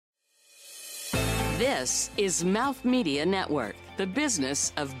This is Mouth Media Network, the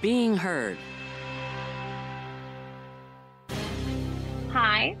business of being heard.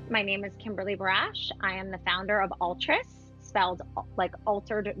 Hi, my name is Kimberly Brash. I am the founder of Altris, spelled like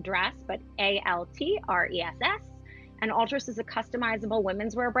altered dress, but ALTRESS. And Altris is a customizable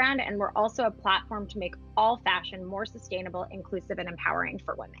women's wear brand, and we're also a platform to make all fashion more sustainable, inclusive, and empowering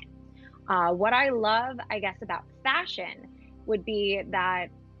for women. What I love, I guess, about fashion would be that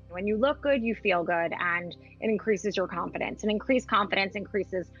when you look good, you feel good, and it increases your confidence. And increased confidence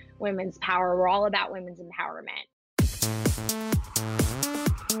increases women's power. We're all about women's empowerment.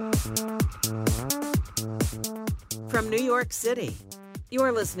 From New York City,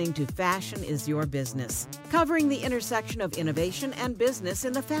 you're listening to Fashion is Your Business, covering the intersection of innovation and business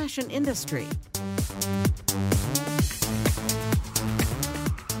in the fashion industry.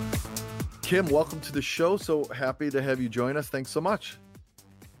 Kim, welcome to the show. So happy to have you join us. Thanks so much.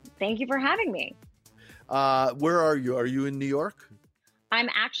 Thank you for having me. Where are you? Are you in New York? I'm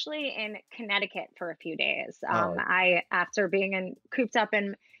actually in Connecticut for a few days. Oh. After being cooped up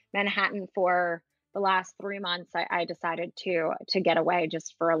in Manhattan for the last 3 months, I decided to get away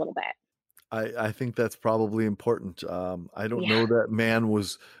just for a little bit. I think that's probably important. I don't know that man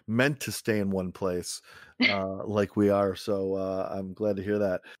was meant to stay in one place like we are. So I'm glad to hear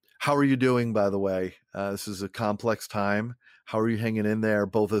that. How are you doing, by the way? This is a complex time. How are you hanging in there,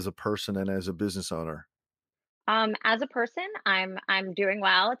 both as a person and as a business owner? As a person, I'm doing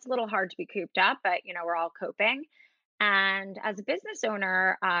well. It's a little hard to be cooped up, but we're all coping. And as a business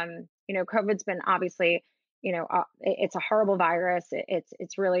owner, COVID's been obviously, it's a horrible virus.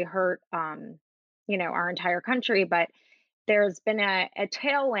 It's really hurt, our entire country. But there's been a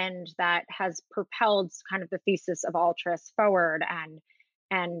tailwind that has propelled kind of the thesis of Altris forward,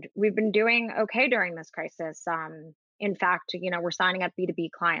 and we've been doing okay during this crisis. In fact, we're signing up B2B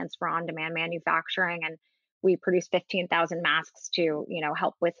clients for on-demand manufacturing, and we produce 15,000 masks to,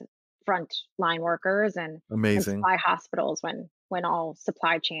 help with frontline workers and supply hospitals when all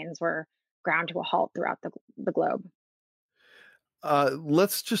supply chains were ground to a halt throughout the globe.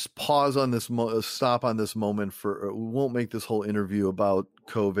 Let's just pause on this, stop on this moment we won't make this whole interview about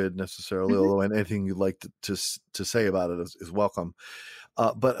COVID necessarily, although anything you'd like to say about it is welcome.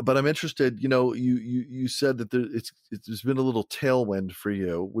 But I'm interested, you said that there's been a little tailwind for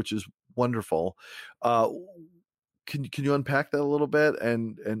you, which is wonderful. Can you unpack that a little bit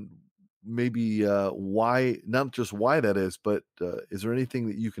and maybe why, not just why that is, but is there anything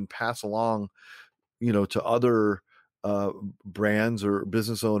that you can pass along, to other brands or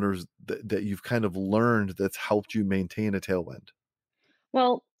business owners that you've kind of learned that's helped you maintain a tailwind?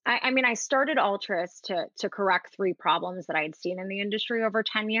 Well, I started Altris to correct 3 problems that I had seen in the industry over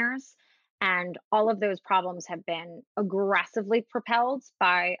 10 years. And all of those problems have been aggressively propelled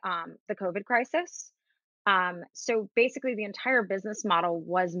by the COVID crisis. So basically, the entire business model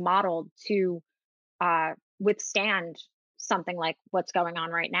was modeled to withstand something like what's going on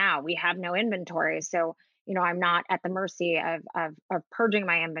right now. We have no inventory. So, I'm not at the mercy of purging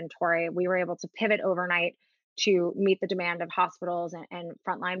my inventory. We were able to pivot overnight to meet the demand of hospitals and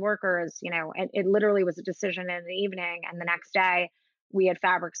frontline workers. It literally was a decision in the evening. And the next day, we had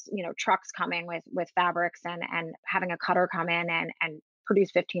fabrics, trucks coming with fabrics and having a cutter come in and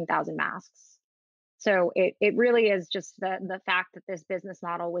produce 15,000 masks. So it really is just the fact that this business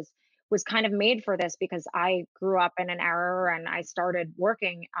model was kind of made for this, because I grew up in an era and I started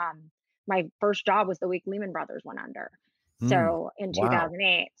working. My first job was the week Lehman Brothers went under. So in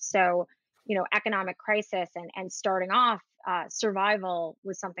 2008. So, economic crisis and starting off, survival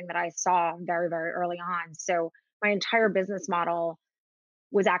was something that I saw very, very early on. So my entire business model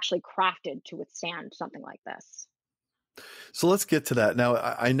was actually crafted to withstand something like this. So let's get to that. Now,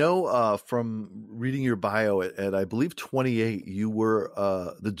 I know from reading your bio at I believe 28, you were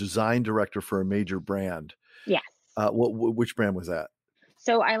the design director for a major brand. Yes. Which brand was that?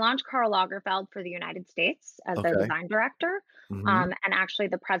 So I launched Karl Lagerfeld for the United States as their design director. And actually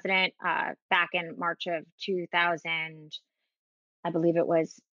the president back in March of 2000, I believe it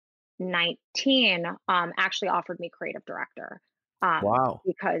was 19, actually offered me creative director. Wow.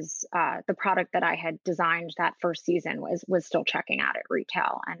 Because the product that I had designed that first season was still checking out at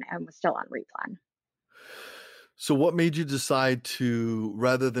retail and was still on replen. So what made you decide to,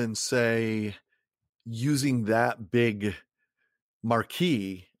 rather than say using that big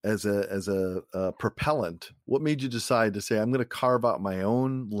marquee as a propellant, what made you decide to say, I'm going to carve out my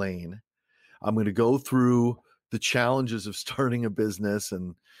own lane. I'm going to go through the challenges of starting a business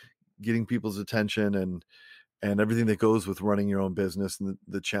and getting people's attention and everything that goes with running your own business and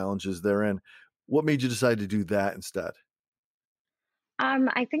the challenges therein. What made you decide to do that instead?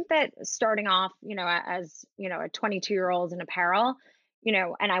 I think that starting off, as a 22-year-old in apparel,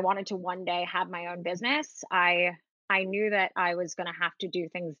 and I wanted to one day have my own business. I knew that I was going to have to do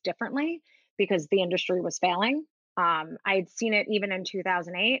things differently because the industry was failing. I had seen it even in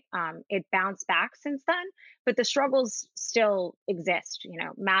 2008. It bounced back since then, but the struggles still exist.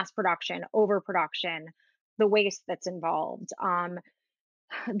 Mass production, overproduction, the waste that's involved,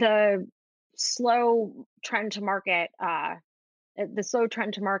 the slow trend to market. The slow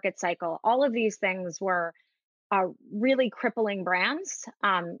trend to market cycle, all of these things were really crippling brands,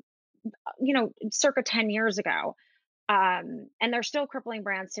 circa 10 years ago. And they're still crippling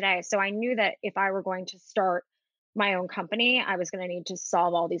brands today. So I knew that if I were going to start my own company, I was going to need to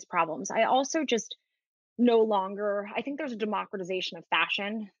solve all these problems. I also just no longer, I think there's a democratization of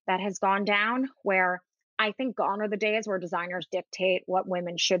fashion that has gone down where I think gone are the days where designers dictate what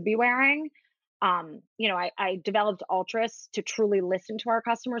women should be wearing. I developed Altris to truly listen to our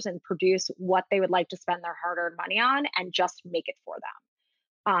customers and produce what they would like to spend their hard earned money on and just make it for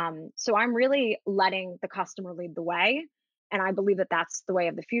them. So I'm really letting the customer lead the way. And I believe that that's the way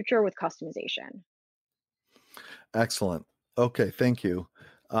of the future with customization. Excellent. Okay, thank you.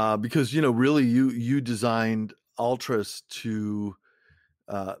 Because really, you designed Altris to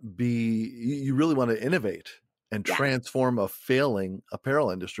you really want to innovate and Yeah. transform a failing apparel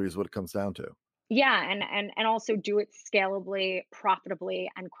industry is what it comes down to. Yeah, and also do it scalably, profitably,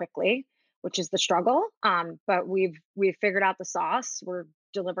 and quickly, which is the struggle. But we've figured out the sauce. We're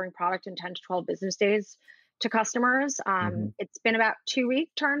delivering product in 10 to 12 business days to customers. Mhm. It's been about 2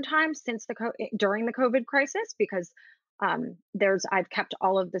 week turn time since during the COVID crisis because I've kept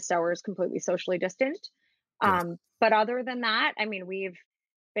all of the sewers completely socially distant. Yes. But other than that, I mean, we've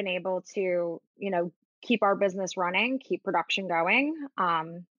been able to, keep our business running, keep production going.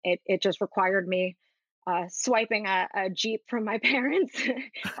 It just required me swiping a Jeep from my parents.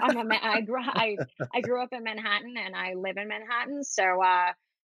 I grew up in Manhattan and I live in Manhattan. So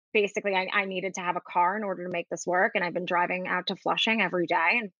basically, I needed to have a car in order to make this work. And I've been driving out to Flushing every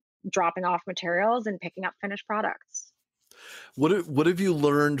day and dropping off materials and picking up finished products. What have you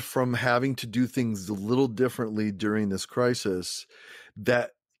learned from having to do things a little differently during this crisis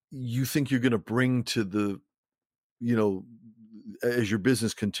that you think you're going to bring to you know, as your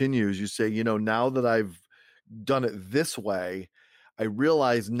business continues? You say, now that I've done it this way, I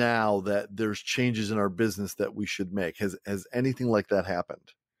realize now that there's changes in our business that we should make. Has anything like that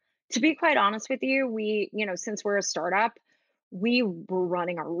happened? To be quite honest with you, since we're a startup, we were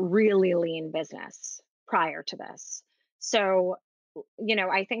running a really lean business prior to this. So,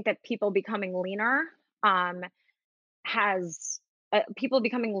 I think that um, people becoming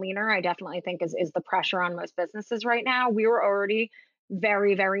leaner, I definitely think is the pressure on most businesses right now. We were already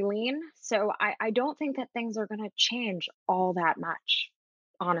very, very lean. So I don't think that things are going to change all that much,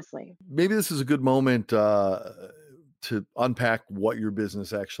 honestly. Maybe this is a good moment to unpack what your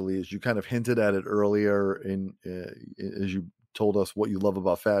business actually is. You kind of hinted at it earlier as you told us what you love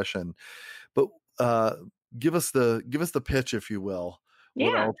about fashion, but give us the pitch, if you will,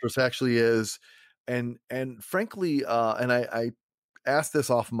 what Yeah. Altris actually is, and frankly, and I asked this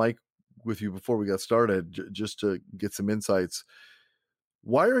off mic with you before we got started, just to get some insights.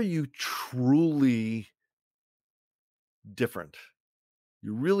 Why are you truly different?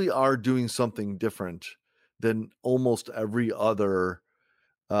 You really are doing something different than almost every other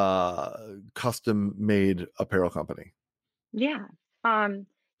custom made apparel company. Yeah.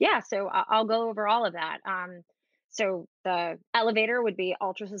 Yeah. So I'll go over all of that. So the elevator would be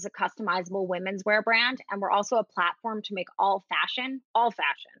Ultras is a customizable women's wear brand, and we're also a platform to make all fashion,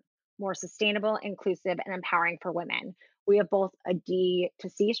 more sustainable, inclusive, and empowering for women. We have both a D to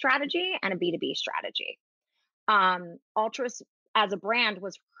C strategy and a B2B strategy. Ultras as a brand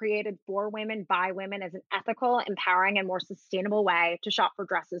was created for women by women as an ethical, empowering, and more sustainable way to shop for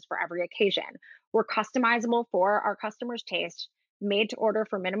dresses for every occasion. We're customizable for our customers' taste, made to order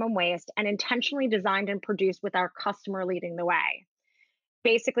for minimum waste, and intentionally designed and produced with our customer leading the way.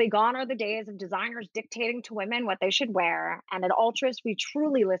 Basically, gone are the days of designers dictating to women what they should wear. And at Ultras, we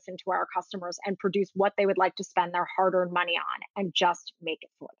truly listen to our customers and produce what they would like to spend their hard earned money on and just make it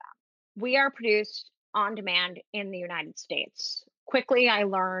for them. We are produced on demand in the United States. Quickly, I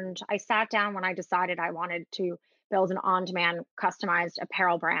sat down when I decided I wanted to build an on demand customized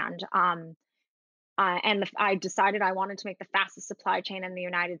apparel brand. I decided I wanted to make the fastest supply chain in the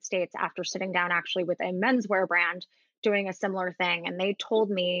United States after sitting down actually with a menswear brand doing a similar thing. And they told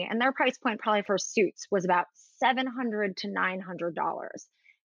me, and their price point probably for suits was about $700 to $900.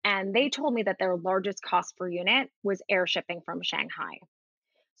 And they told me that their largest cost per unit was air shipping from Shanghai.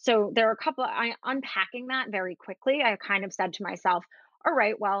 So there are unpacking that very quickly. I kind of said to myself, all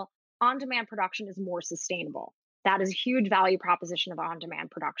right, well, on demand production is more sustainable. That is a huge value proposition of on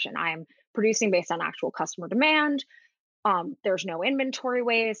demand production. I am producing based on actual customer demand. There's no inventory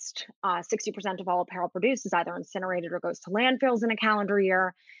waste. 60% of all apparel produced is either incinerated or goes to landfills in a calendar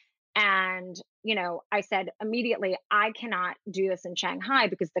year. And, I said immediately, I cannot do this in Shanghai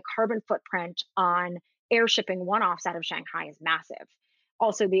because the carbon footprint on air shipping one offs out of Shanghai is massive.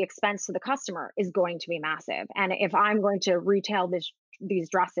 Also, the expense to the customer is going to be massive. And if I'm going to retail these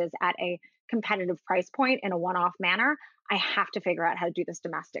dresses at a competitive price point in a one off manner, I have to figure out how to do this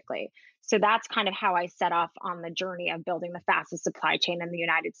domestically. So that's kind of how I set off on the journey of building the fastest supply chain in the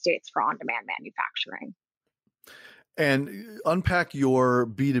United States for on demand manufacturing. And unpack your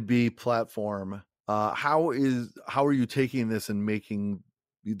B2B platform. How are you taking this and making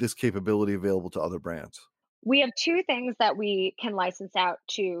this capability available to other brands? We have two things that we can license out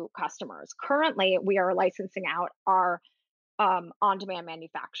to customers. Currently, we are licensing out our on-demand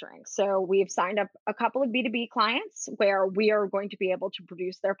manufacturing. So we've signed up a couple of B2B clients where we are going to be able to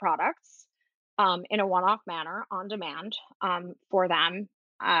produce their products in a one-off manner on demand for them.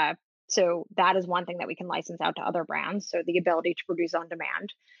 So that is one thing that we can license out to other brands. So the ability to produce on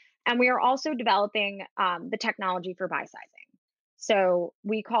demand. And we are also developing the technology for buy sizing. So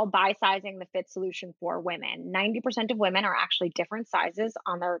we call buy sizing the fit solution for women. 90% of women are actually different sizes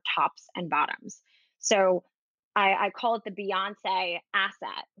on their tops and bottoms. So I call it the Beyonce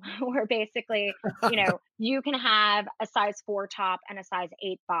asset, where basically, you can have a size 4 top and a size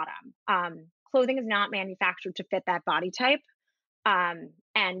 8 bottom. Clothing is not manufactured to fit that body type.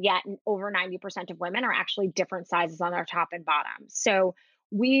 And yet over 90% of women are actually different sizes on their top and bottom. So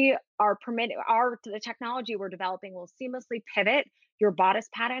we are the technology we're developing will seamlessly pivot your bodice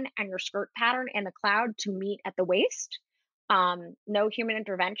pattern and your skirt pattern in the cloud to meet at the waist. No human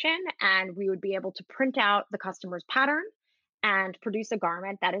intervention, and we would be able to print out the customer's pattern and produce a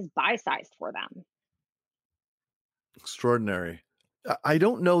garment that is buy-sized for them. Extraordinary. I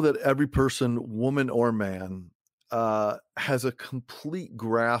don't know that every person, woman or man, has a complete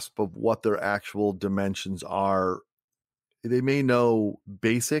grasp of what their actual dimensions are. They may know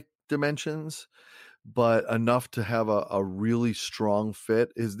basic dimensions, but enough to have a really strong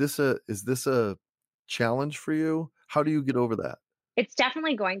fit. Is this a challenge for you? How do you get over that? It's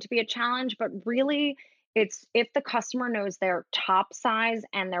definitely going to be a challenge, but really it's if the customer knows their top size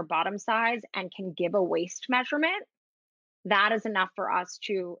and their bottom size and can give a waist measurement, that is enough for us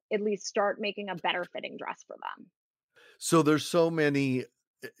to at least start making a better fitting dress for them. So there's so many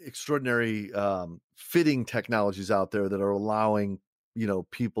extraordinary fitting technologies out there that are allowing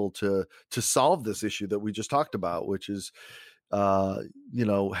people to solve this issue that we just talked about, which is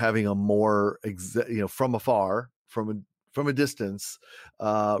having a more from afar, from a distance,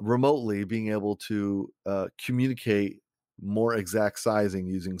 remotely being able to communicate more exact sizing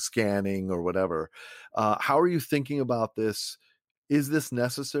using scanning or whatever. How are you thinking about this? Is this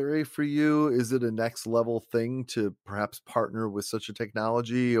necessary for you? Is it a next level thing to perhaps partner with such a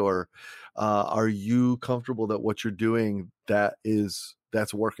technology, or are you comfortable that what you're doing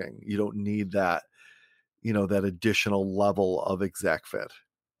that's working? You don't need that, that additional level of exact fit.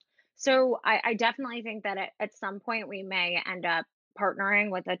 So I definitely think that at some point we may end up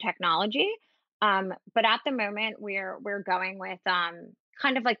partnering with a technology. But at the moment we're going with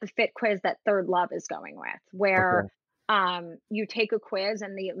kind of like the fit quiz that Third Love is going with, where you take a quiz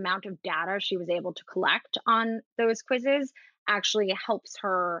and the amount of data she was able to collect on those quizzes actually helps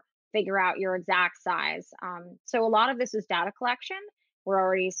her figure out your exact size. So a lot of this is data collection. We're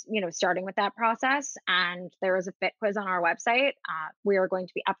already, starting with that process, and there is a fit quiz on our website. We are going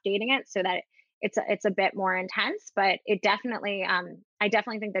to be updating it so that it's a bit more intense, but it definitely, I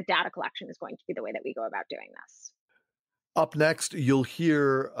definitely think that data collection is going to be the way that we go about doing this. Up next, you'll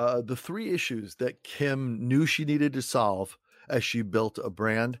hear the 3 issues that Kim knew she needed to solve as she built a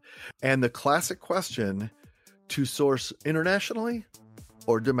brand, and the classic question: to source internationally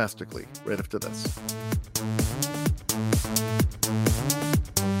or domestically? Right after this.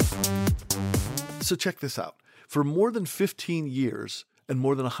 So check this out. For more than 15 years and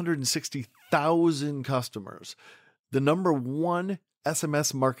more than 160,000 customers, the number one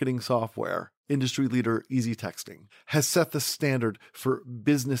SMS marketing software, industry leader Easy Texting, has set the standard for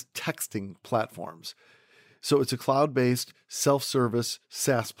business texting platforms. So it's a cloud-based, self-service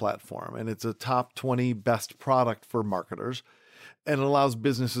SaaS platform, and it's a top 20 best product for marketers, and it allows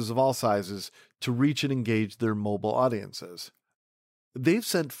businesses of all sizes to reach and engage their mobile audiences. They've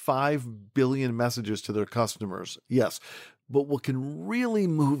sent 5 billion messages to their customers, yes, but what can really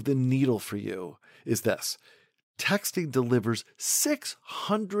move the needle for you is this: texting delivers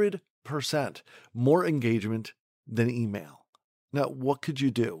 600% more engagement than email. Now, what could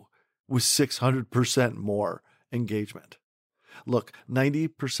you do with 600% more engagement? Look,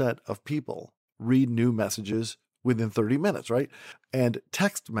 90% of people read new messages within 30 minutes, right? And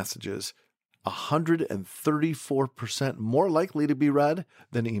text messages, 134% more likely to be read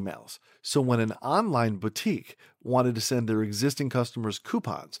than emails. So when an online boutique wanted to send their existing customers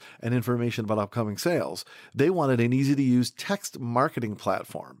coupons and information about upcoming sales, they wanted an easy-to-use text marketing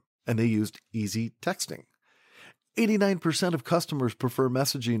platform, and they used Easy Texting. 89% of customers prefer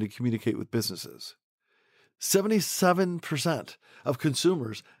messaging to communicate with businesses. 77% of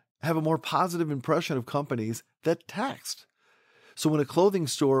consumers have a more positive impression of companies that text. So when a clothing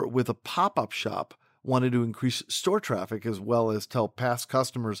store with a pop-up shop wanted to increase store traffic as well as tell past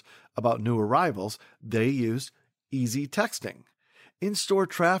customers about new arrivals, they used Easy Texting. In-store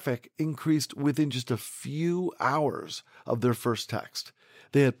traffic increased within just a few hours of their first text.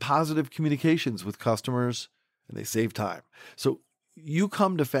 They had positive communications with customers, and they saved time. So you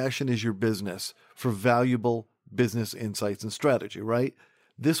come to Fashion is Your Business for valuable business insights and strategy, right?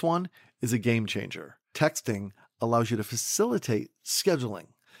 This one is a game changer. Texting allows you to facilitate scheduling,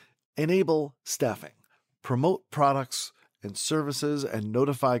 enable staffing, promote products and services, and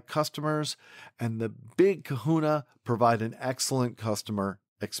notify customers, and the big kahuna, provide an excellent customer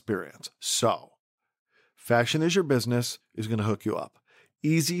experience. So, Fashion is Your Business is going to hook you up.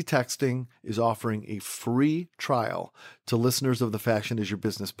 Easy Texting is offering a free trial to listeners of the Fashion is Your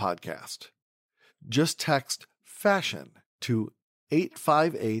Business podcast. Just text FASHION to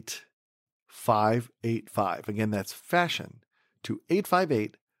 858-585. Again, that's FASHION to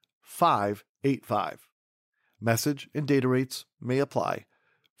 858-585. Message and data rates may apply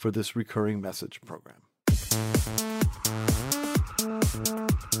for this recurring message program.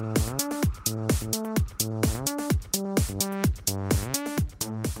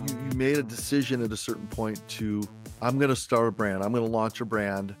 You made a decision at a certain point to, I'm going to start a brand, I'm going to launch a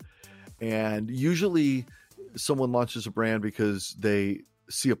brand. And usually someone launches a brand because they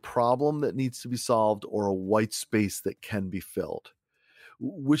see a problem that needs to be solved or a white space that can be filled.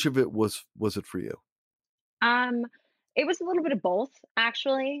 Which of it was it for you? Um, it was a little bit of both,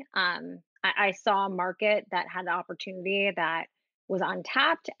 actually. I saw a market that had the opportunity that was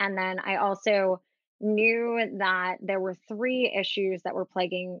untapped, and then I also knew that there were three issues that were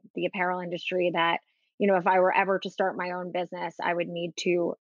plaguing the apparel industry that, if I were ever to start my own business, I would need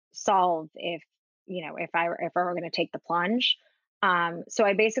to solve if I were going to take the plunge. So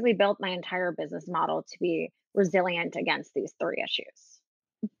I basically built my entire business model to be resilient against these three issues.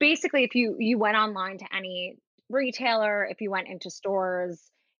 Basically, if you went online to any retailer, if you went into stores,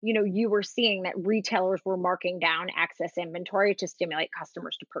 you were seeing that retailers were marking down excess inventory to stimulate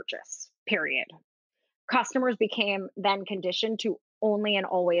customers to purchase, period. Customers became then conditioned to only and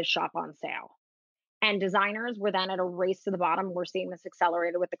always shop on sale. And designers were then at a race to the bottom. We're seeing this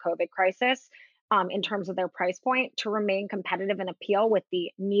accelerated with the COVID crisis, in terms of their price point to remain competitive and appeal with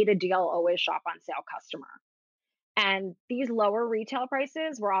the need a deal, always shop on sale customer. And these lower retail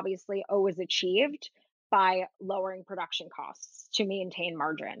prices were obviously always achieved by lowering production costs to maintain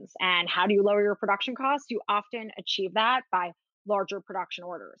margins. And how do you lower your production costs? You often achieve that by larger production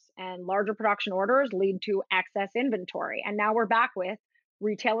orders. And larger production orders lead to excess inventory. And now we're back with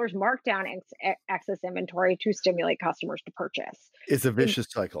retailers mark down excess inventory to stimulate customers to purchase. It's a vicious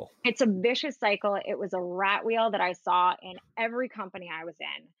cycle. It's a vicious cycle. It was a rat wheel that I saw in every company I was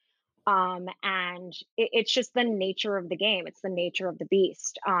in. And it's just the nature of the game. It's the nature of the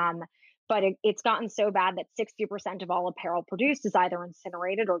beast. But it's gotten so bad that 60% of all apparel produced is either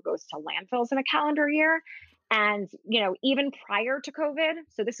incinerated or goes to landfills in a calendar year. And, even prior to COVID,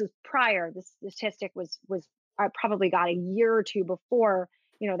 so this was prior, this statistic was I probably got a year or two before,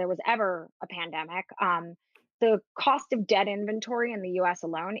 there was ever a pandemic. The cost of dead inventory in the US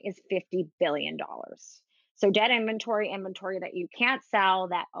alone is $50 billion. So dead inventory that you can't sell,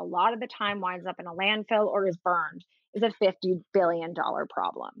 that a lot of the time winds up in a landfill or is burned, is a $50 billion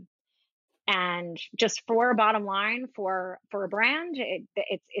problem. And just for a bottom line for a brand,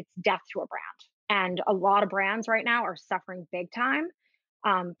 it's death to a brand. And a lot of brands right now are suffering big time.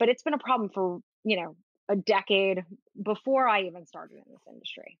 But it's been a problem for, a decade before I even started in this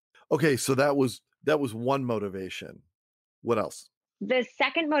industry. Okay, so that was one motivation. What else? The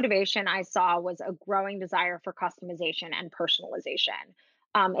second motivation I saw was a growing desire for customization and personalization.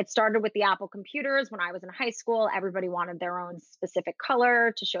 It started with the Apple computers when I was in high school. Everybody wanted their own specific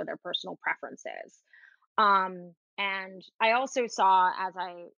color to show their personal preferences. And I also saw, as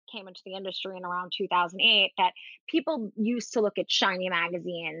I came into the industry in around 2008, that people used to look at shiny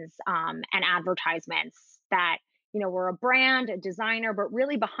magazines and advertisements that we're a brand, a designer, but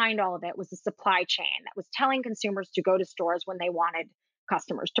really behind all of it was a supply chain that was telling consumers to go to stores when they wanted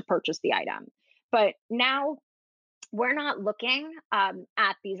customers to purchase the item. But now we're not looking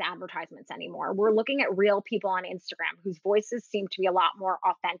at these advertisements anymore. We're looking at real people on Instagram whose voices seem to be a lot more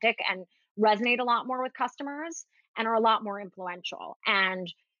authentic and resonate a lot more with customers and are a lot more influential.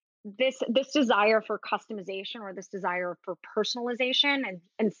 And this desire for customization or this desire for personalization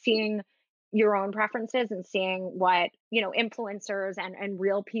and seeing your own preferences and seeing what influencers and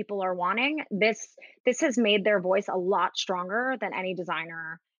real people are wanting, this has made their voice a lot stronger than any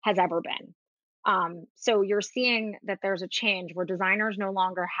designer has ever been. So you're seeing that there's a change where designers no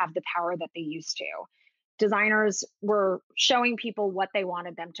longer have the power that they used to. Designers were showing people what they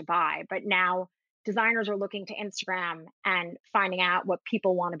wanted them to buy, but now designers are looking to Instagram and finding out what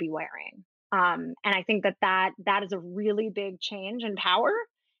people want to be wearing. And I think that is a really big change in power,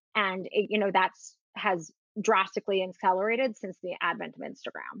 and that's has drastically accelerated since the advent of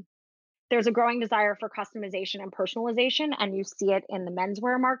Instagram. There's a growing desire for customization and personalization, and you see it in the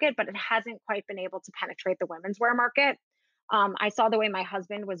menswear market, but it hasn't quite been able to penetrate the women's wear market. I saw the way my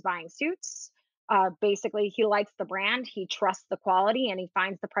husband was buying suits. Basically, he likes the brand, he trusts the quality, and he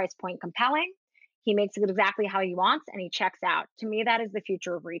finds the price point compelling. He makes it exactly how he wants, and he checks out. To me, that is the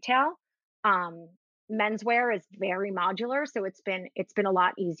future of retail. Um, Menswear is very modular, so it's been a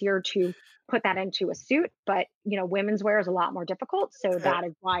lot easier to put that into a suit. But women's wear is a lot more difficult, so that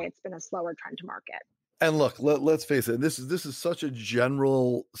is why it's been a slower trend to market. And look, let's face it, this is such a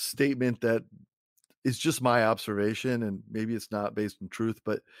general statement that is just my observation, and maybe it's not based in truth,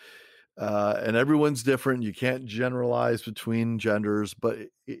 but and everyone's different. You can't generalize between genders, but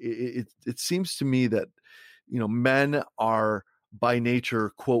it seems to me that men are by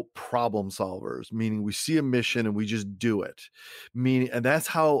nature, quote, problem solvers, meaning we see a mission and we just do it. And that's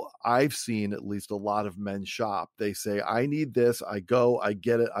how I've seen at least a lot of men shop. They say, I need this, I go, I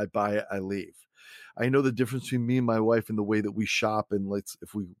get it, I buy it, I leave. I know the difference between me and my wife in the way that we shop, and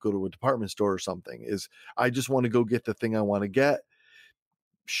if we go to a department store or something, is I just want to go get the thing I want to get.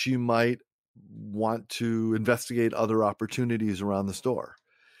 She might want to investigate other opportunities around the store.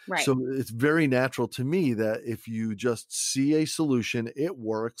 Right. So it's very natural to me that if you just see a solution, it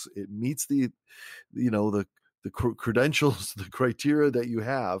works, it meets the credentials, the criteria that you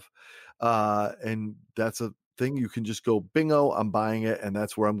have, and that's a thing you can just go, bingo, I'm buying it, and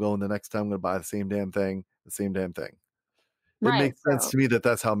that's where I'm going the next time I'm going to buy the same damn thing. It makes sense to me that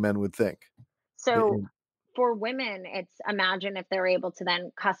that's how men would think. So for women, it's imagine if they're able to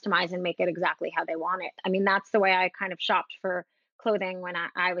then customize and make it exactly how they want it. I mean, that's the way I kind of shopped for clothing when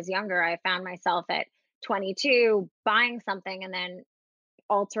I was younger. I found myself at 22 buying something and then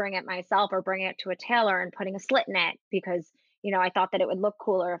altering it myself or bringing it to a tailor and putting a slit in it because I thought that it would look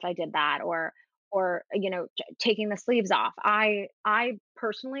cooler if I did that, or taking the sleeves off. I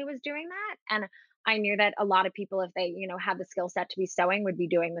personally was doing that, and I knew that a lot of people, if they had the skill set to be sewing, would be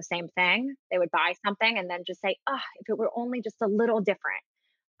doing the same thing. They would buy something and then just say, oh, if it were only just a little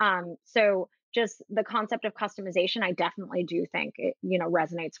different. So just the concept of customization, I definitely do think it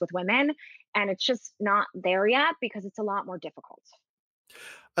resonates with women, and it's just not there yet because it's a lot more difficult.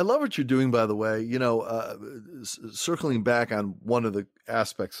 I love what you're doing, by the way. Circling back on one of the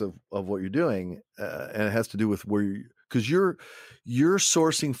aspects of what you're doing, and it has to do with because you're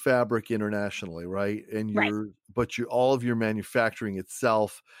sourcing fabric internationally, right? And all of your manufacturing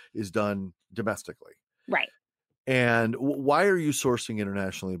itself is done domestically, right? And why are you sourcing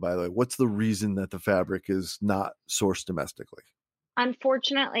internationally, by the way? What's the reason that the fabric is not sourced domestically?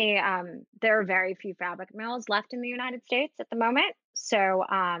 Unfortunately, there are very few fabric mills left in the United States at the moment. So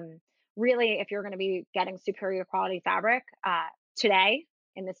really, if you're going to be getting superior quality fabric today,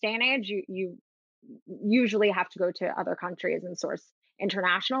 in this day and age, you usually have to go to other countries and source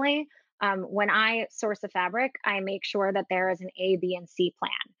internationally. When I source a fabric, I make sure that there is an A, B, and C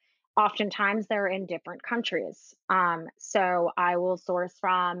plan. Oftentimes, they're in different countries. So I will source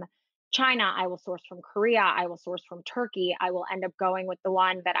from China, I will source from Korea, I will source from Turkey. I will end up going with the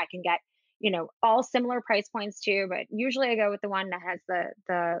one that I can get, all similar price points to, but usually I go with the one that has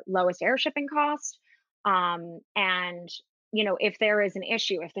the lowest air shipping cost. And if there is an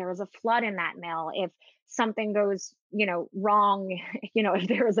issue, if there is a flood in that mill, if something goes, wrong, if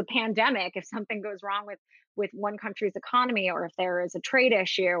there is a pandemic, if something goes wrong with one country's economy, or if there is a trade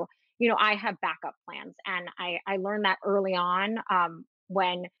issue, I have backup plans. And I learned that early on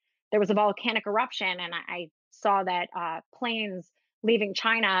when there was a volcanic eruption, and I saw that planes leaving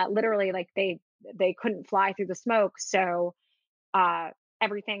China, literally, like they couldn't fly through the smoke. So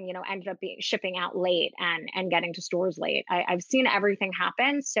everything, ended up shipping out late and getting to stores late. I've seen everything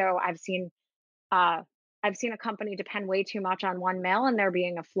happen. So I've seen I've seen a company depend way too much on one mill and there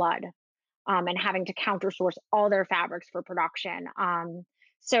being a flood, and having to counter source all their fabrics for production.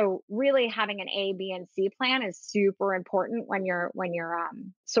 So really having an A, B, and C plan is super important when you're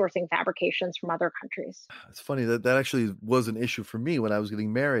sourcing fabrications from other countries. It's funny that that actually was an issue for me when I was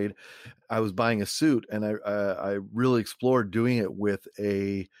getting married. I was buying a suit, and I really explored doing it with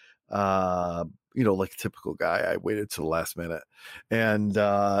a like a typical guy. I waited to the last minute, and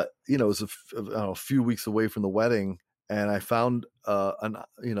it was I don't know, a few weeks away from the wedding, and I found a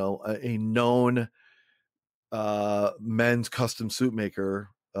known men's custom suit maker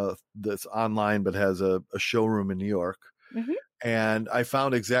that's online but has a showroom in New York, Hmm. and I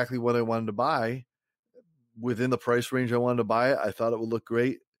found exactly what I wanted to buy within the price range I wanted to buy it. I thought it would look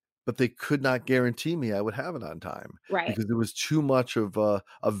great, but they could not guarantee me I would have it on time Right, because there was too much of a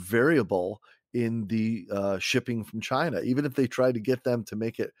variable in the shipping from China. Even if they tried to get them to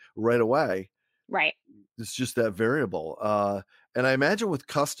make it right away, right. it's just that variable. And I imagine with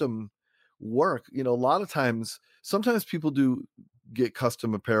custom work, a lot of times, sometimes people do get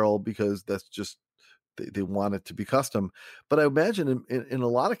custom apparel because that's just they want it to be custom. But I imagine in a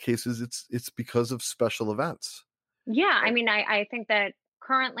lot of cases, it's because of special events. Yeah, Eh, I mean, I think that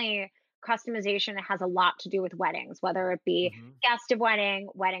currently customization has a lot to do with weddings, whether it be Mhm. guest of wedding,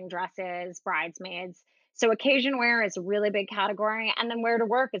 wedding dresses, bridesmaids. So occasion wear is a really big category, and then wear to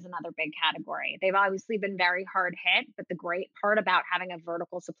work is another big category. They've obviously been very hard hit, but the great part about having a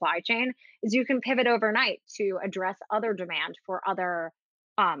vertical supply chain is you can pivot overnight to address other demand for other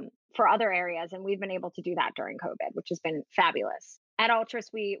areas, and we've been able to do that during COVID, which has been fabulous. At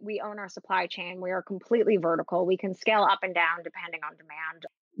Altris, we own our supply chain. We are completely vertical. We can scale up and down depending on demand.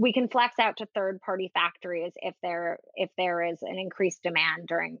 We can flex out to third party factories if there is an increased demand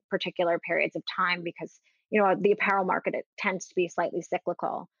during particular periods of time, because the apparel market, it tends to be slightly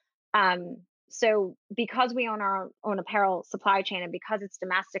cyclical. Um, so because we own our own apparel supply chain and because it's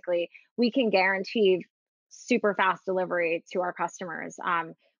domestically, we can guarantee super fast delivery to our customers,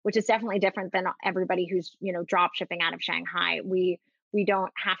 which is definitely different than everybody who's drop shipping out of Shanghai. We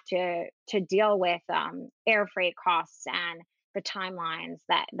don't have to deal with air freight costs and the timelines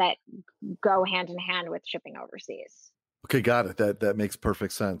that go hand in hand with shipping overseas. Okay, got it. That makes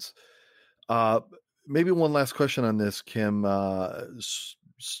perfect sense. Uh, Maybe one last question on this, Kim.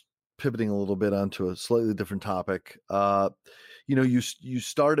 Pivoting a little bit onto a slightly different topic. You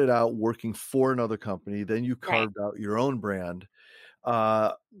started out working for another company, then you Right. carved out your own brand.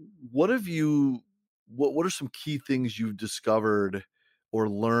 Uh, what have you? What are some key things you've discovered or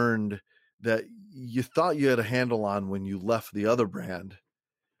learned that you thought you had a handle on when you left the other brand,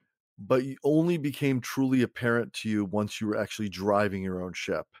 but you only became truly apparent to you once you were actually driving your own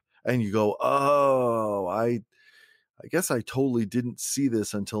ship, and you go, "Oh, I guess I totally didn't see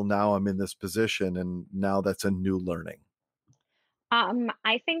this until now I'm in this position, and now that's a new learning."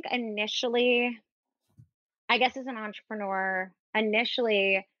 I think initially, I guess as an entrepreneur,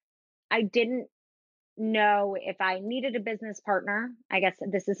 initially I didn't know if I needed a business partner. I guess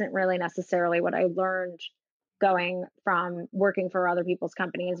this isn't really necessarily what I learned going from working for other people's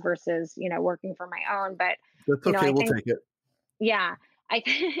companies versus, working for my own. But, That's okay, I we'll think, take it. yeah,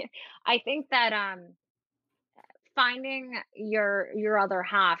 I think that finding your other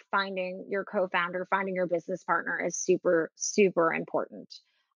half, finding your co-founder, finding your business partner is super, super important.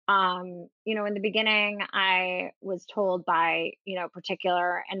 In the beginning, I was told by,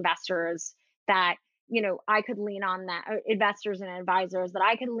 particular investors that, I could lean on that, investors and advisors, that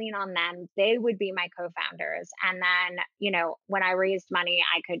I could lean on them. They would be my co-founders. And then, when I raised money,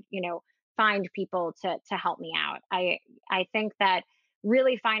 I could, find people to help me out. I think that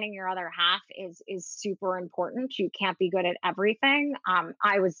really finding your other half is super important. You can't be good at everything.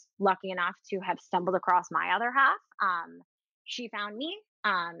 I was lucky enough to have stumbled across my other half. She found me,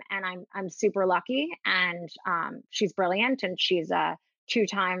 and I'm super lucky. And she's brilliant, and she's a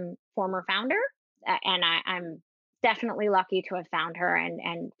two-time former founder. And I'm definitely lucky to have found her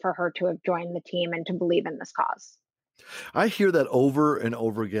and for her to have joined the team and to believe in this cause. I hear that over and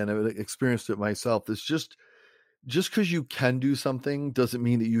over again. I've experienced it myself. It's just because you can do something doesn't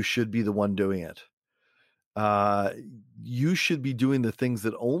mean that you should be the one doing it. Uh, you should be doing the things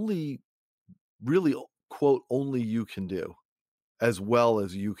that only really, quote, only you can do as well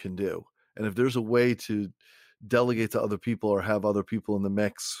as you can do. And if there's a way to delegate to other people or have other people in the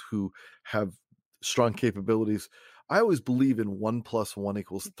mix who have strong capabilities, I always believe in 1 + 1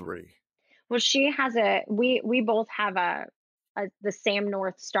 = 3. Well, she has we both have a the same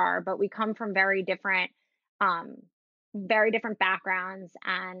North Star, but we come from um very different backgrounds,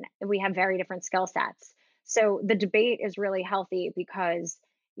 and we have very different skill sets. So the debate is really healthy because,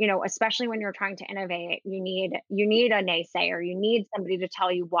 especially when you're trying to innovate, you need a naysayer. You need somebody to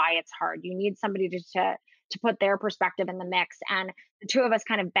tell you why it's hard. You need somebody to put their perspective in the mix. And the two of us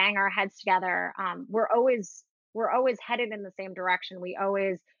kind of bang our heads together. We're always headed in the same direction. We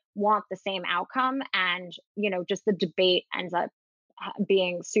always want the same outcome, and just the debate ends up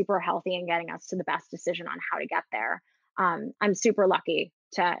being super healthy and getting us to the best decision on how to get there. I'm super lucky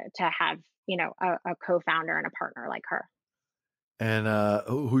to have a co-founder and a partner like her. And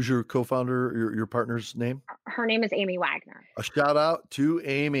who's your co-founder, your partner's name? Her name is Amy Wagner. A shout out to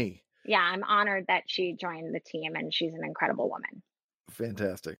Amy. Yeah, I'm honored that she joined the team, and she's an incredible woman.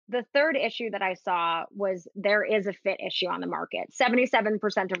 Fantastic. The third issue that I saw was there is a fit issue on the market.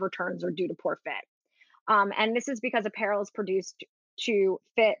 77% of returns are due to poor fit. And this is because apparel is produced to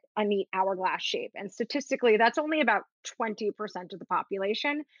fit a neat hourglass shape. And statistically, that's only about 20% of the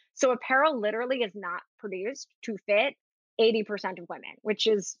population. So apparel literally is not produced to fit 80% of women, which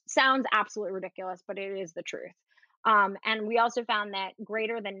sounds absolutely ridiculous, but it is the truth. And we also found that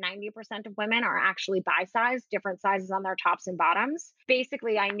greater than 90% of women are actually by size, different sizes on their tops and bottoms.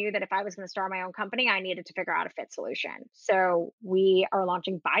 Basically, I knew that if I was going to start my own company, I needed to figure out a fit solution. So we are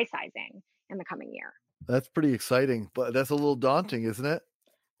launching by sizing in the coming year. That's pretty exciting, but that's a little daunting, isn't it?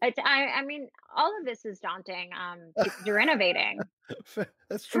 I mean, all of this is daunting. You're innovating.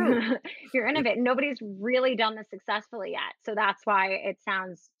 That's true. You're innovating. Nobody's really done this successfully yet, so that's why it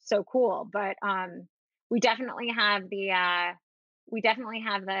sounds so cool. But we definitely have the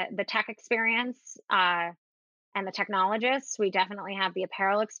tech experience and the technologists. We definitely have the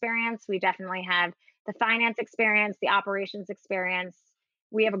apparel experience. We definitely have the finance experience, the operations experience.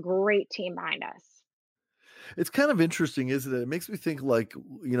 We have a great team behind us. It's kind of interesting, isn't it? It makes me think like,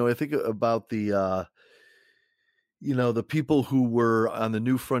 I think about the people who were on the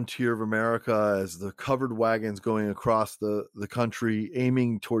new frontier of America as the covered wagons going across the country,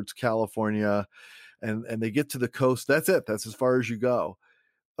 aiming towards California, and they get to the coast. That's it. That's as far as you go.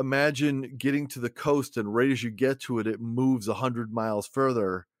 Imagine getting to the coast, and right as you get to it, it moves 100 miles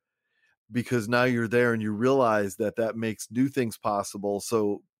further, because now you're there and you realize that makes new things possible.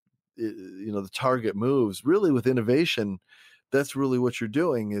 So the target moves. Really, with innovation, that's really what you're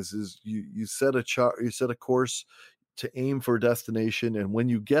doing is you set a course to aim for a destination, and when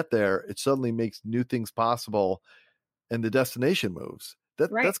you get there, it suddenly makes new things possible, and the destination moves.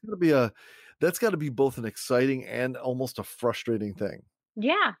 Right. That's got to be both an exciting and almost a frustrating thing.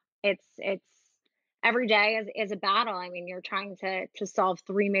 Yeah, it's every day is a battle. I mean, you're trying to solve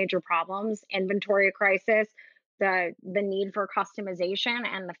three major problems: inventory crisis, the need for customization,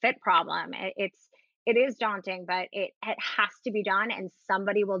 and the fit problem. It is daunting, but it has to be done, and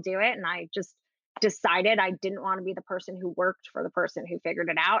somebody will do it. And I just decided I didn't want to be the person who worked for the person who figured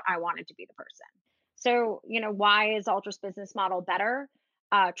it out. I wanted to be the person. So, why is Altra's business model better?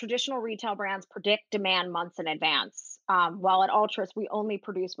 Traditional retail brands predict demand months in advance. While at Altris, we only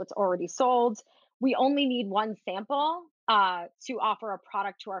produce what's already sold. We only need one sample to offer a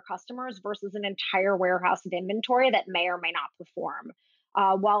product to our customers versus an entire warehouse of inventory that may or may not perform.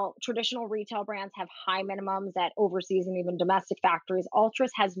 While traditional retail brands have high minimums at overseas and even domestic factories, Altris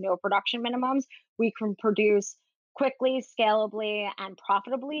has no production minimums. We can produce quickly, scalably, and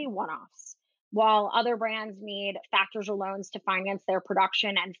profitably one-offs. While other brands need factors or loans to finance their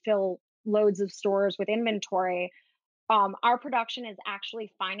production and fill loads of stores with inventory, our production is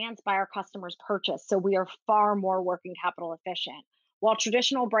actually financed by our customers' purchase. So we are far more working capital efficient. While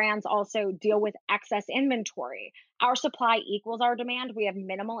traditional brands also deal with excess inventory, our supply equals our demand. We have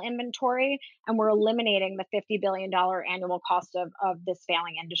minimal inventory, and we're eliminating the $50 billion annual cost of this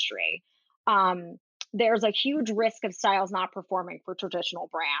failing industry. There's a huge risk of styles not performing for traditional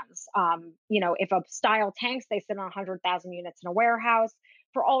brands. If a style tanks, they sit on 100,000 units in a warehouse.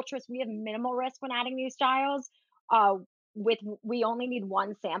 For Altris, we have minimal risk when adding new styles. We only need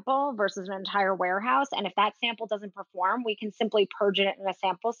one sample versus an entire warehouse. And if that sample doesn't perform, we can simply purge it in a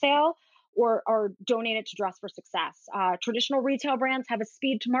sample sale or donate it to Dress for Success. Traditional retail brands have a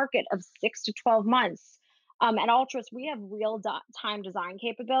speed to market of 6 to 12 months. At Altris, we have real-time design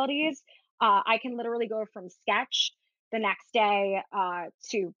capabilities. I can literally go from sketch the next day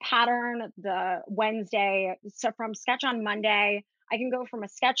to pattern the Wednesday. So from sketch on Monday, I can go from a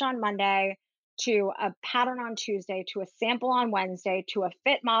sketch on Monday to a pattern on Tuesday, to a sample on Wednesday, to a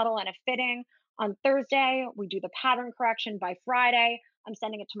fit model and a fitting on Thursday. We do the pattern correction by Friday. I'm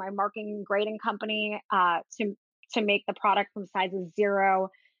sending it to my marking and grading company to make the product from sizes 0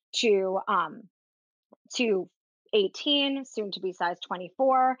 to 18, soon to be size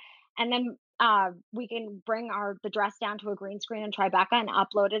 24. And then we can bring the dress down to a green screen in Tribeca and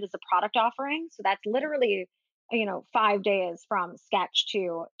upload it as a product offering. So that's literally 5 days from sketch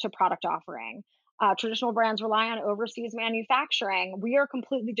to product offering. Traditional brands rely on overseas manufacturing. We are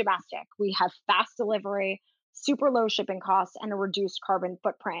completely domestic. We have fast delivery, super low shipping costs, and a reduced carbon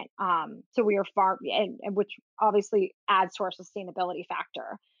footprint. So we are which obviously adds to our sustainability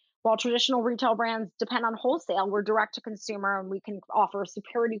factor. While traditional retail brands depend on wholesale, we're direct to consumer and we can offer a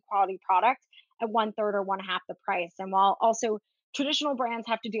superior quality product at one third or one half the price. And while also traditional brands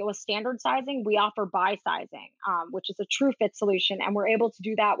have to deal with standard sizing, we offer bi sizing, which is a true fit solution. And we're able to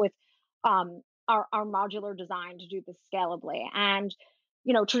do that with our modular design to do this scalably. And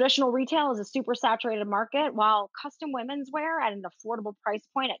traditional retail is a super saturated market, while custom women's wear at an affordable price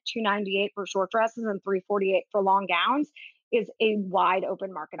point at $298 for short dresses and $348 for long gowns is a wide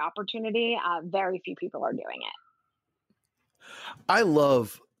open market opportunity. Very few people are doing it. I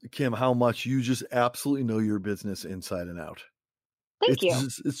love, Kim, how much you just absolutely know your business inside and out. Thank you.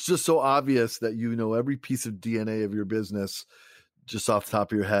 It's just so obvious that you know every piece of DNA of your business just off the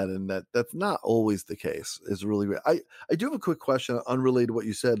top of your head, and that's not always the case. It's really great. I do have a quick question unrelated to what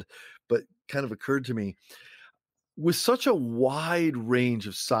you said, but kind of occurred to me. With such a wide range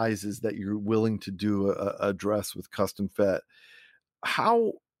of sizes that you're willing to do a dress with custom fit,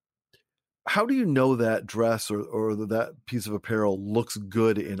 how do you know that dress or that piece of apparel looks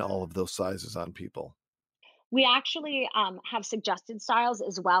good in all of those sizes on people? We actually have suggested styles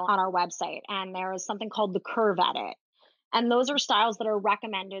as well on our website, and there is something called the Curve Edit. And those are styles that are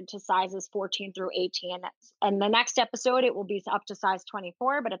recommended to sizes 14 through 18. And the next episode, it will be up to size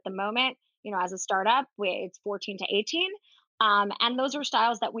 24. But at the moment, as a startup, it's 14 to 18. And those are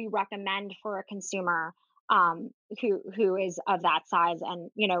styles that we recommend for a consumer who is of that size.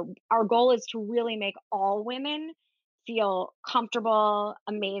 And, our goal is to really make all women feel comfortable,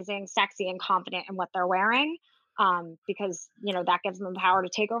 amazing, sexy, and confident in what they're wearing, because, that gives them the power to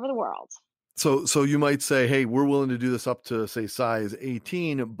take over the world. So you might say, hey, we're willing to do this up to, say, size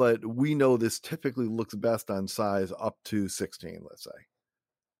 18, but we know this typically looks best on size up to 16, let's say.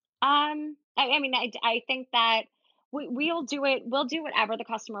 I think that we'll do it. We'll do whatever the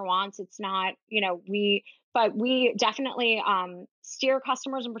customer wants. It's not, but we definitely steer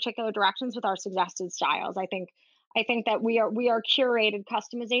customers in particular directions with our suggested styles. I think that we are curated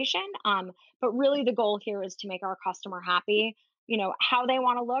customization. But really the goal here is to make our customer happy. How they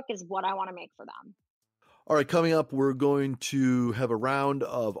want to look is what I want to make for them. All right, coming up, we're going to have a round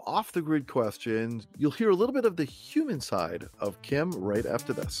of off the grid questions. You'll hear a little bit of the human side of Kim right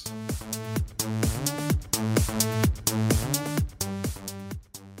after this.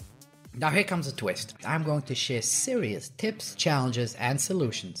 Now here comes a twist. I'm going to share serious tips, challenges, and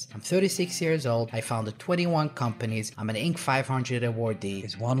solutions. I'm 36 years old. I founded 21 companies. I'm an Inc. 500 awardee.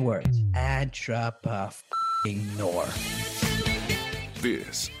 It's one word. Entrepreneur.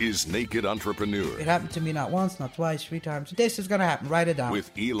 This is Naked Entrepreneur. It happened to me not once, not twice, 3 times. This is gonna happen. Write it down. With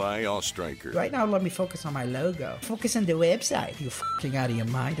Eli Ostreicher. Right now, let me focus on my logo. Focus on the website. You f***ing out of your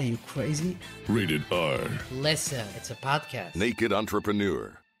mind? Are you crazy? Rated R. Listen, it's a podcast. Naked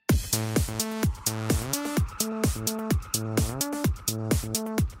Entrepreneur.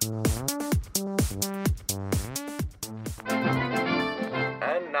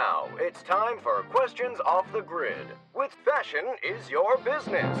 And now it's time for Questions Off the Grid with Fashion is Your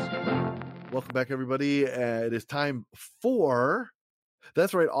Business. Welcome back, everybody. It is time for,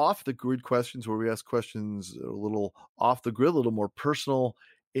 that's right, Off the Grid questions, where we ask questions a little off the grid, a little more personal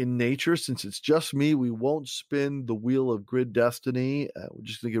in nature. Since it's just me, we won't spin the wheel of grid destiny. We're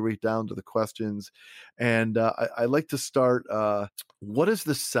just going to get right down to the questions. And I like to start, what is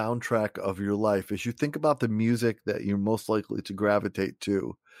the soundtrack of your life? As you think about the music that you're most likely to gravitate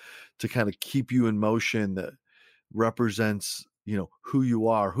to kind of keep you in motion, that represents, who you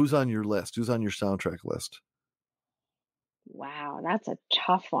are, who's on your list, who's on your soundtrack list? Wow, that's a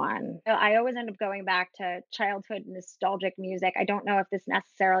tough one. I always end up going back to childhood nostalgic music. I don't know if this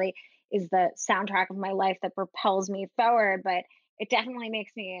necessarily is the soundtrack of my life that propels me forward, but it definitely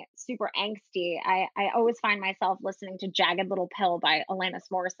makes me super angsty. I always find myself listening to Jagged Little Pill by Alanis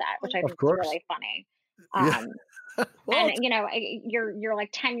Morissette, which I think is really funny. Yeah. And you're like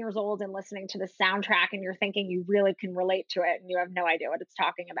 10 years old and listening to the soundtrack and you're thinking you really can relate to it and you have no idea what it's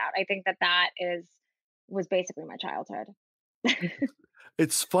talking about. I think that was basically my childhood.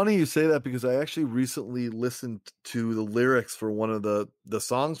 It's funny you say that, because I actually recently listened to the lyrics for one of the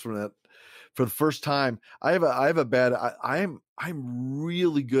songs from that for the first time. I'm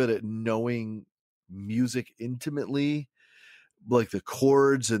really good at knowing music intimately, like the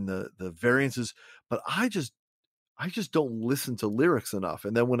chords and the variances, but I I just don't listen to lyrics enough.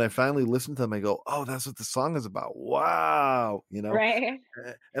 And then when I finally listen to them, I go, oh, that's what the song is about. Wow. Right.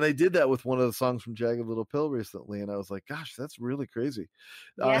 And I did that with one of the songs from Jagged Little Pill recently. And I was like, gosh, that's really crazy.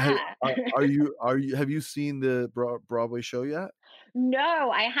 Yeah. Have you seen the Broadway show yet? No,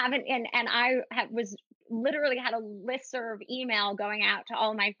 I haven't. And was literally had a listserv email going out to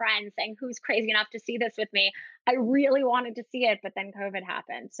all my friends saying, who's crazy enough to see this with me? I really wanted to see it, but then COVID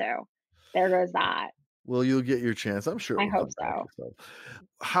happened. So there goes that. Well, you'll get your chance. I'm sure. I hope so.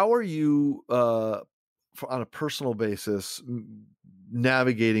 How are you, on a personal basis,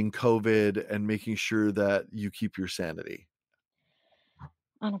 navigating COVID and making sure that you keep your sanity?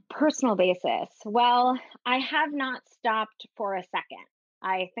 On a personal basis, well, I have not stopped for a second.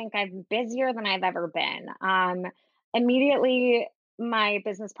 I think I'm busier than I've ever been. Immediately, my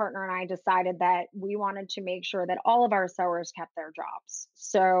business partner and I decided that we wanted to make sure that all of our sewers kept their jobs.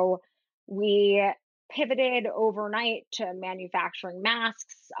 So we pivoted overnight to manufacturing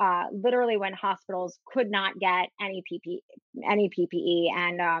masks, literally when hospitals could not get any PPE.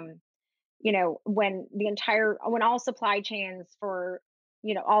 And, when all supply chains for,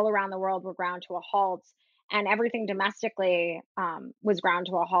 all around the world were ground to a halt, and everything domestically was ground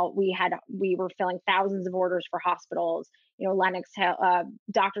to a halt. We were filling thousands of orders for hospitals, Lenox Hill,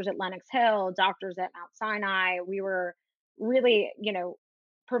 doctors at Lenox Hill, doctors at Mount Sinai. We were really,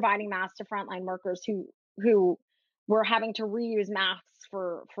 providing masks to frontline workers who were having to reuse masks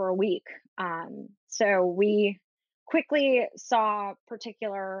for a week. So we quickly saw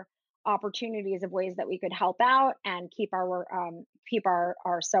particular opportunities of ways that we could help out and keep our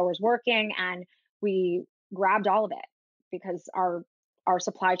sewers working, and we grabbed all of it because our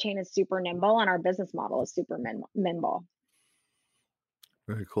supply chain is super nimble and our business model is super nimble.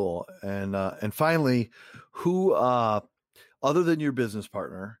 Very cool. And finally, who other than your business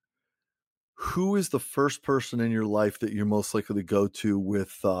partner, who is the first person in your life that you're most likely to go to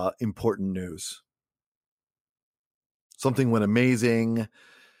with important news? Something went amazing.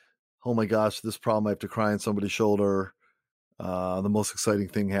 Oh my gosh, this problem, I have to cry on somebody's shoulder. The most exciting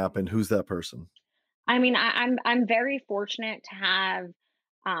thing happened. Who's that person? I mean, I'm very fortunate to have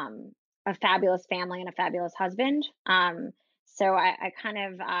a fabulous family and a fabulous husband. So I kind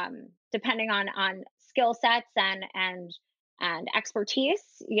of, depending on skill sets and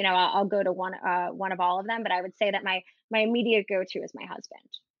expertise, I'll go to one of all of them. But I would say that my immediate go-to is my husband.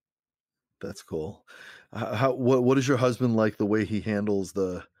 That's cool. What is your husband like? The way he handles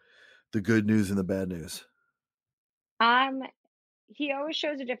the good news and the bad news? He always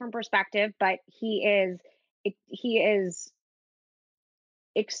shows a different perspective, but he is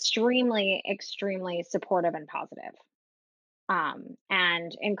extremely, extremely supportive and positive,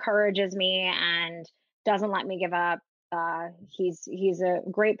 and encourages me and doesn't let me give up. He's a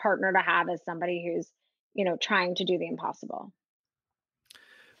great partner to have as somebody who's, trying to do the impossible.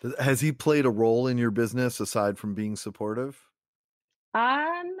 Has he played a role in your business aside from being supportive?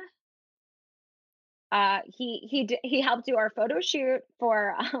 He helped do our photo shoot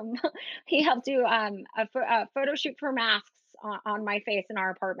for he helped do a photo shoot for masks on my face in our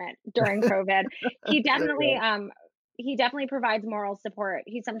apartment during COVID. He definitely provides moral support.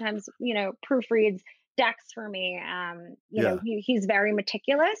 He sometimes proofreads decks for me. He's very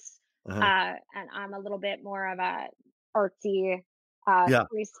meticulous, and I'm a little bit more of a artsy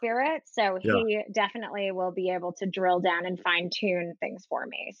free spirit. So he definitely will be able to drill down and fine tune things for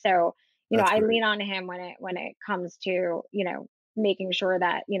me. So I lean on him when it comes to, making sure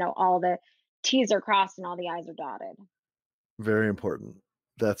that, all the T's are crossed and all the I's are dotted. Very important.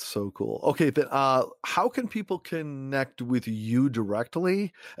 That's so cool. Okay. Then, how can people connect with you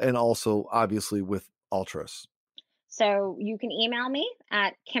directly and also obviously with Altris? So you can email me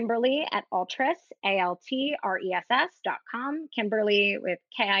at Kimberly@Altris, ALTRESS.com. Kimberly with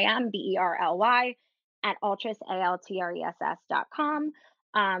KIMBERLY at Altris, ALTRESS.com.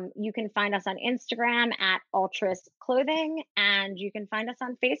 You can find us on Instagram at Altris Clothing, and you can find us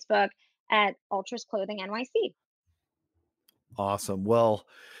on Facebook at Altris Clothing NYC. Awesome. Well,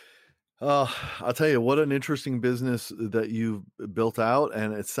 I'll tell you, what an interesting business that you've built out.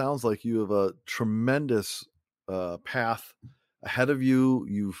 And it sounds like you have a tremendous path ahead of you.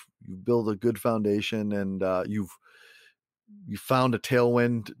 You've built a good foundation, and you found a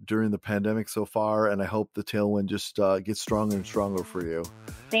tailwind during the pandemic so far, and I hope the tailwind just gets stronger and stronger for you.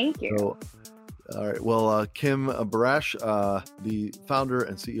 Thank you. So, all right. Well, Kim Barash, the founder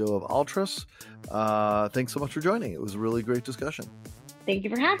and CEO of Altris, thanks so much for joining. It was a really great discussion. Thank you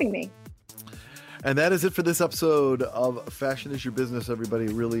for having me. And that is it for this episode of Fashion is Your Business, everybody.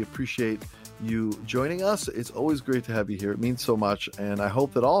 Really appreciate you joining us. It's always great to have you here. It means so much. And I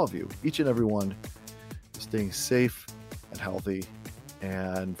hope that all of you, each and every one, staying safe and healthy,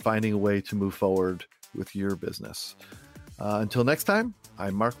 and finding a way to move forward with your business. Until next time,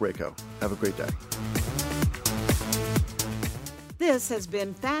 I'm Mark Rako. Have a great day. This has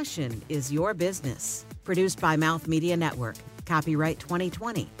been Fashion is Your Business, produced by Mouth Media Network. Copyright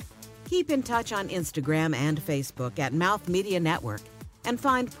 2020. Keep in touch on Instagram and Facebook at Mouth Media Network, and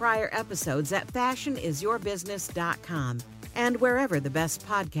find prior episodes at fashionisyourbusiness.com and wherever the best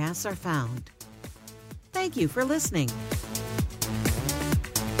podcasts are found. Thank you for listening.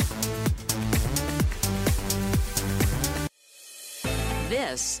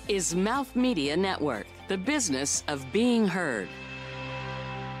 This is Mouth Media Network, the business of being heard.